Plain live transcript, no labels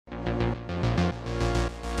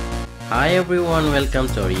Hi everyone, welcome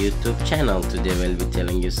to our YouTube channel. Today we'll be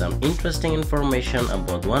telling you some interesting information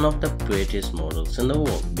about one of the prettiest models in the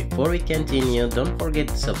world. Before we continue, don't forget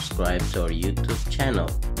to subscribe to our YouTube channel.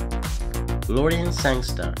 Lauren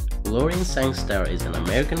Sangstar. Lauren Sangstar is an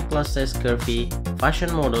American plus-size curvy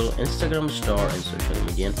fashion model, Instagram star, and social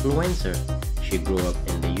media influencer. She grew up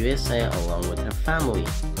in the USA along with her family.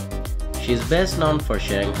 She is best known for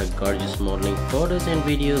sharing her gorgeous modeling photos and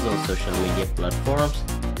videos on social media platforms,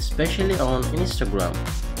 especially on Instagram.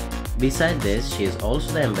 Besides this, she is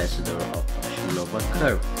also the ambassador of Fashion Nova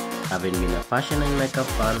Curve. Having been a fashion and makeup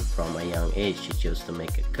fan from a young age, she chose to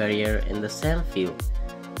make a career in the same field.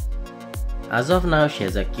 As of now, she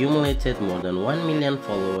has accumulated more than 1 million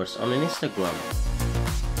followers on Instagram.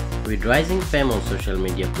 With rising fame on social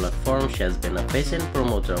media platforms, she has been a face and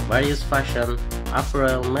promoter of various fashion,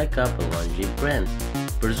 apparel, makeup, and lingerie brands.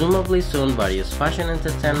 Presumably soon, various fashion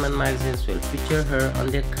entertainment magazines will feature her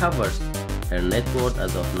on their covers. Her net worth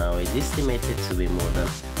as of now is estimated to be more than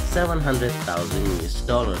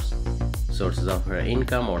 $700,000. Sources of her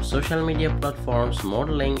income are social media platforms,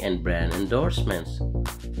 modeling, and brand endorsements.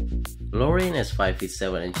 Lauren is 5 feet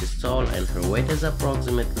 7 inches tall and her weight is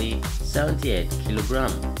approximately 78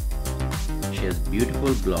 kilograms. She has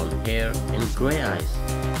beautiful blonde hair and gray eyes.